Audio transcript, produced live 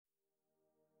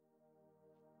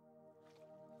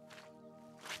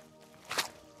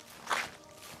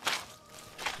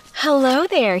Hello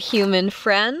there, human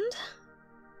friend.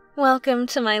 Welcome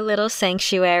to my little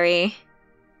sanctuary.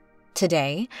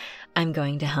 Today, I'm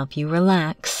going to help you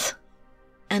relax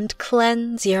and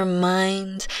cleanse your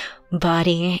mind,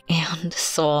 body, and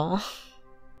soul.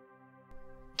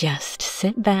 Just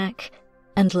sit back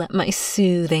and let my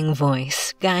soothing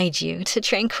voice guide you to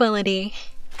tranquility.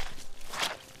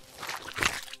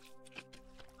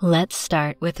 Let's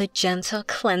start with a gentle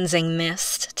cleansing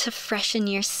mist to freshen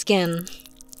your skin.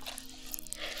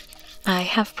 I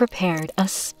have prepared a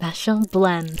special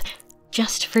blend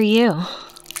just for you.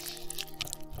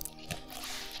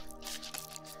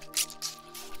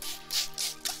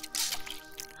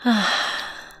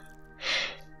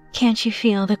 Can't you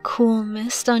feel the cool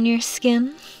mist on your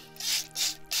skin?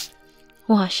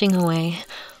 Washing away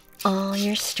all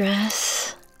your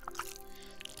stress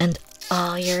and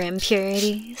all your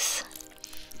impurities.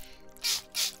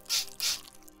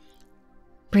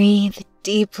 Breathe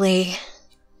deeply.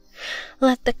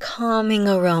 Let the calming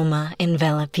aroma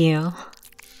envelop you.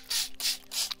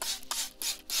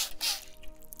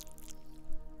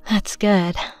 That's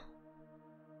good.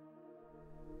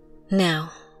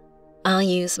 Now, I'll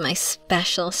use my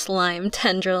special slime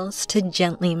tendrils to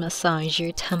gently massage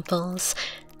your temples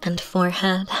and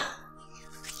forehead,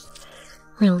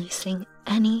 releasing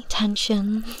any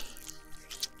tension.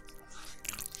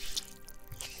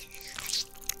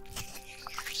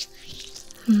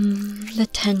 The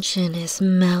tension is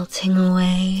melting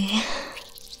away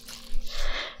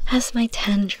as my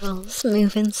tendrils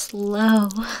move in slow,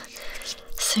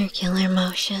 circular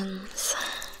motions.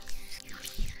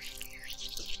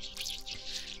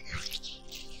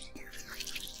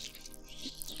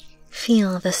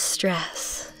 Feel the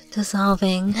stress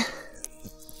dissolving,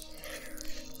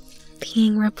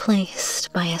 being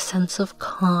replaced by a sense of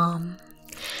calm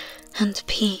and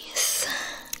peace.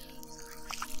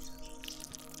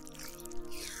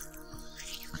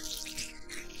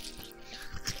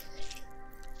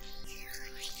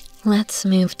 Let's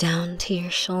move down to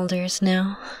your shoulders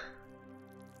now.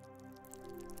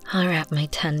 I'll wrap my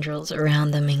tendrils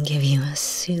around them and give you a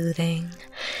soothing,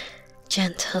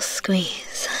 gentle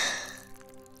squeeze.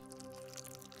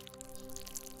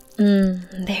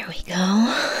 There we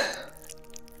go.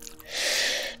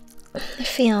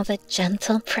 Feel the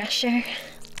gentle pressure,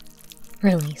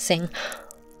 releasing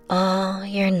all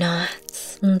your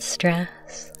knots and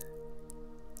stress.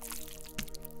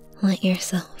 Let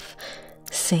yourself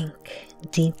sink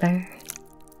deeper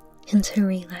into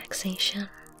relaxation.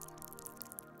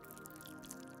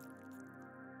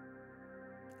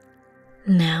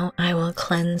 Now I will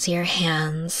cleanse your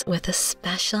hands with a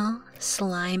special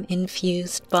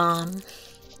slime-infused balm.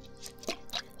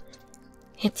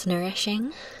 It's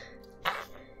nourishing,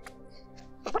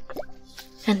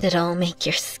 and it'll make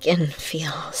your skin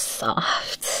feel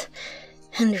soft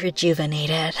and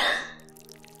rejuvenated.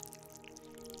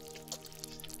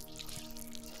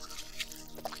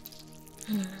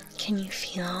 Can you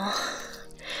feel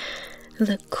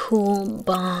the cool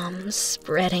balm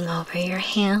spreading over your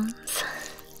hands,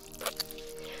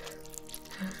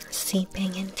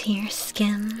 seeping into your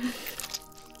skin,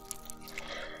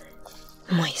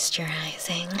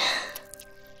 moisturizing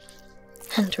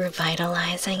and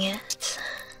revitalizing it?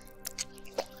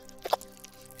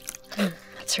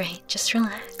 That's right, just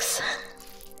relax.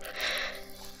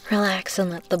 Relax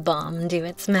and let the balm do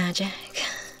its magic.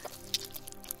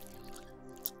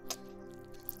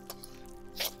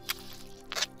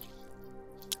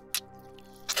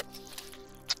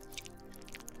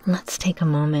 Let's take a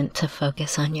moment to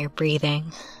focus on your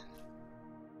breathing.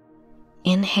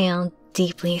 Inhale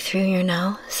deeply through your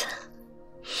nose.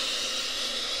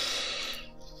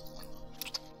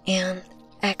 And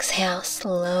exhale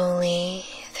slowly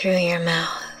through your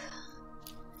mouth.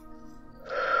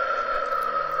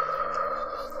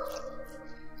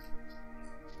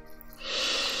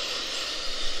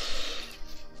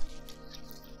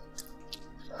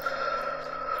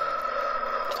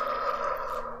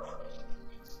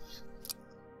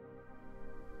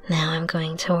 Now I'm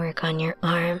going to work on your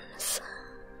arms.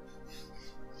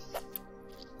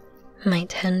 My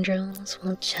tendrils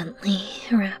will gently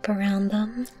wrap around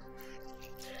them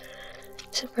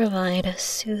to provide a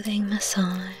soothing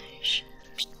massage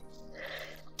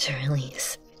to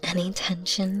release any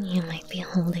tension you might be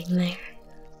holding there.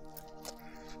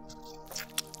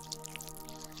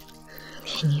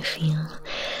 Can you feel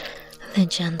the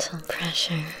gentle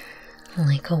pressure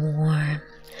like a warm,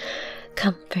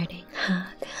 comforting hug?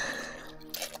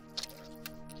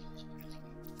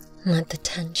 Let the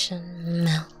tension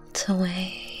melt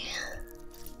away,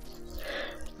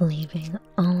 leaving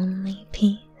only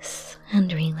peace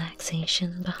and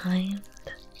relaxation behind.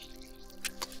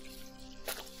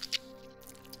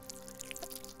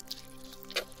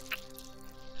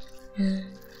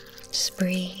 Just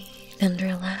breathe and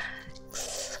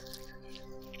relax.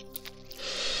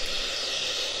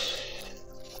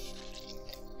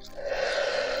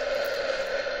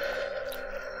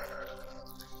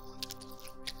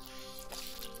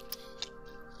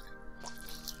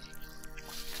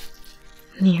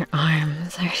 Your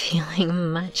arms are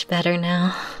feeling much better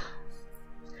now.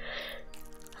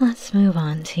 Let's move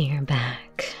on to your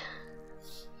back.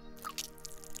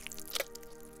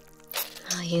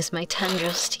 I'll use my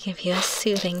tendrils to give you a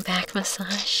soothing back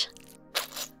massage.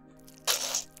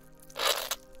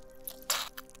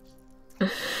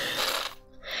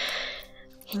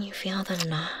 Can you feel the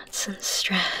knots and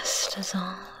stress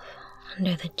dissolve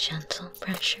under the gentle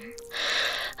pressure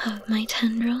of my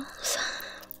tendrils?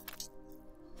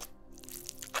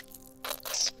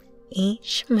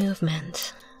 Each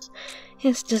movement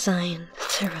is designed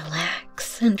to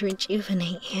relax and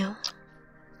rejuvenate you.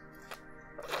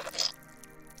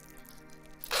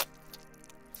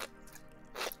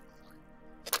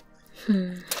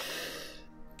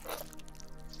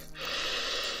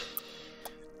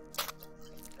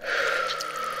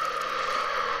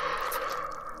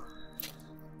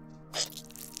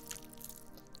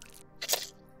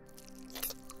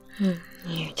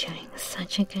 You're doing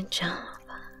such a good job.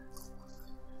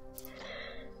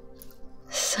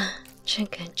 Such a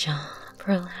good job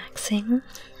relaxing.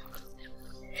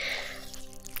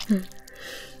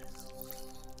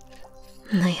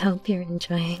 I hope you're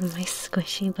enjoying my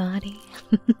squishy body.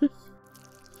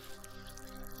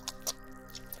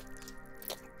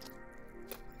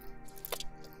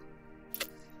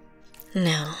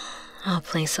 Now, I'll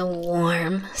place a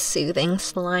warm, soothing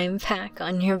slime pack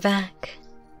on your back.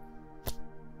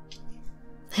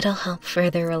 It'll help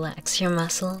further relax your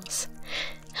muscles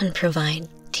and provide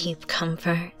deep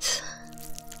comfort.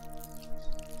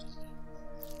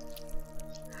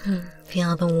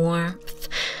 Feel the warmth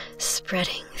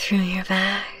spreading through your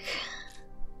back,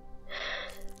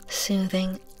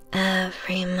 soothing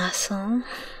every muscle.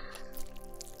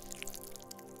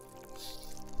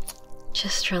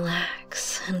 Just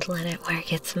relax and let it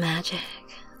work its magic.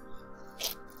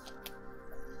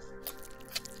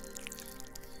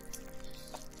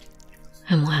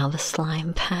 And while the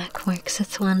slime pack works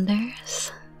its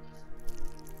wonders,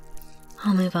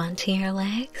 I'll move on to your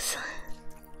legs,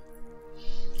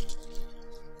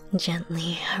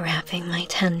 gently wrapping my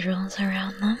tendrils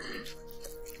around them,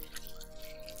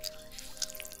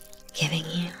 giving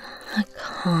you a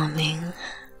calming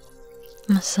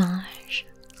massage.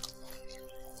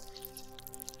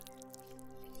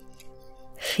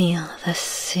 Feel the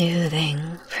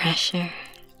soothing pressure,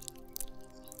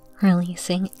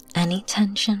 releasing any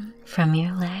tension from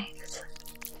your legs.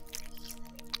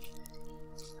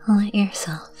 Let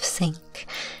yourself sink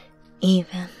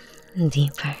even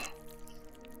deeper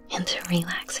into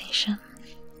relaxation.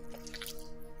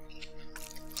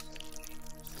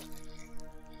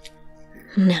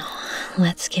 Now,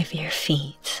 let's give your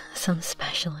feet some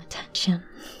special attention.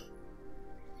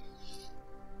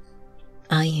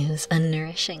 I'll use a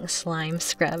nourishing slime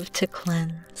scrub to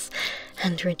cleanse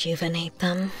and rejuvenate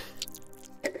them.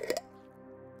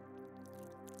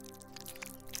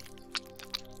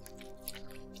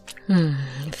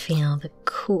 Feel the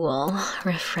cool,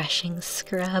 refreshing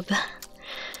scrub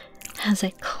as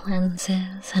it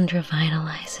cleanses and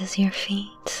revitalizes your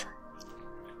feet.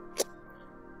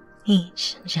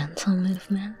 Each gentle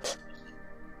movement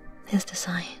is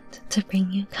designed to bring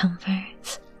you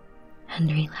comfort and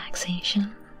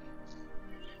relaxation.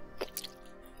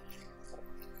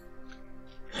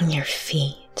 Your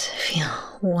feet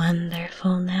feel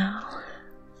wonderful now,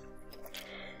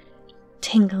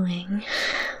 tingling.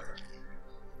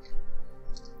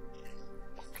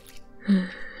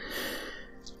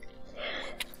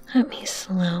 Let me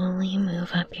slowly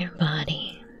move up your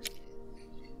body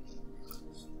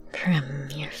from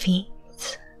your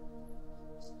feet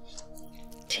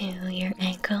to your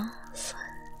ankles,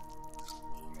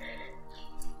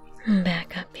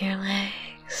 back up your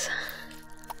legs,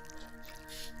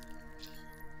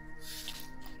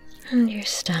 and your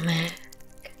stomach,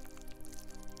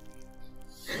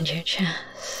 and your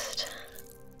chest,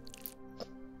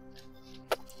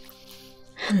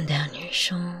 and down your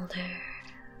shoulders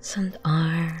and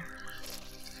arms.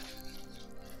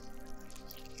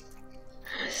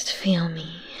 Just feel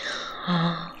me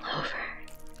all over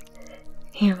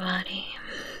your body.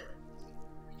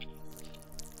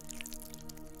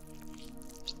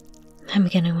 I'm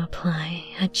going to apply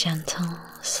a gentle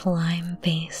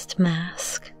slime-based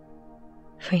mask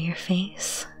for your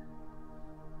face.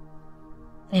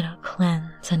 It'll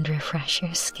cleanse and refresh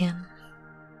your skin.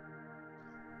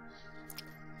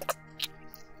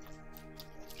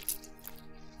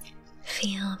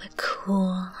 Feel the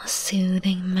cool,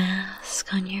 soothing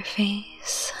mask on your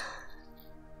face.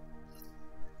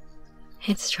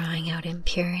 It's drawing out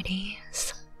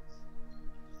impurities,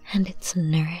 and it's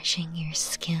nourishing your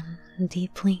skin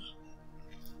deeply.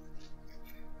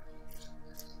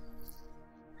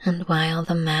 And while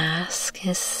the mask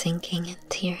is sinking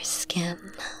into your skin,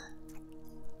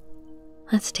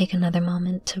 let's take another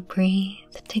moment to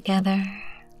breathe together,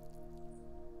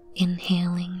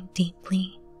 inhaling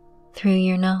deeply through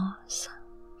your nose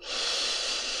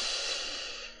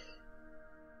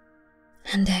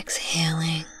and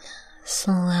exhaling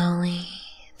slowly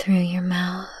through your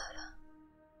mouth.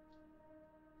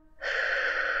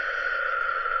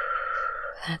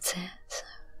 That's it.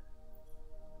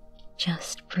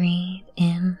 Just breathe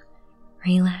in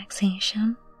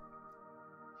relaxation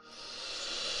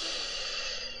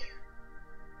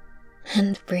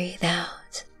and breathe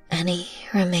out any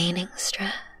remaining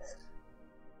stress.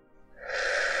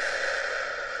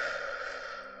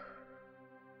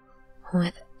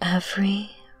 With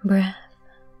every breath,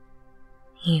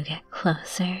 you get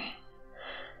closer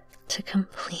to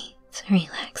complete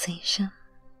relaxation.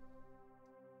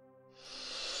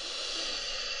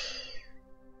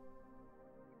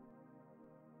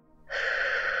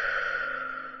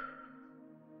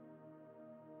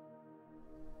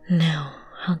 Now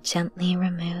I'll gently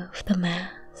remove the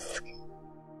mask,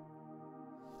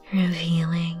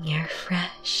 revealing your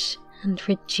fresh and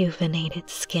rejuvenated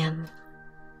skin.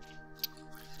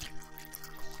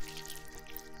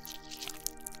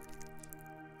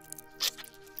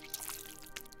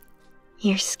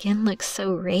 Your skin looks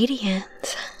so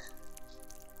radiant,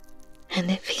 and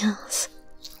it feels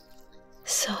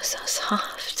so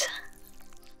soft.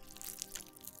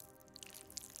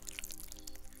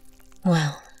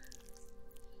 Well,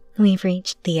 we've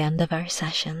reached the end of our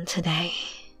session today.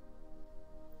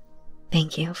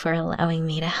 Thank you for allowing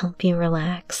me to help you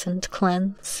relax and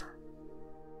cleanse.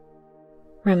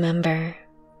 Remember,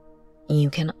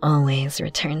 you can always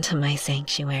return to my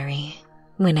sanctuary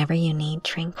whenever you need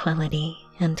tranquility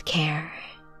and care.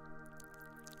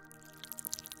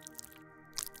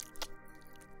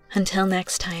 Until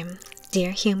next time, dear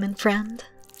human friend,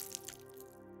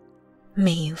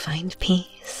 may you find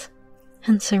peace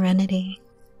and serenity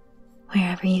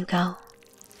wherever you go.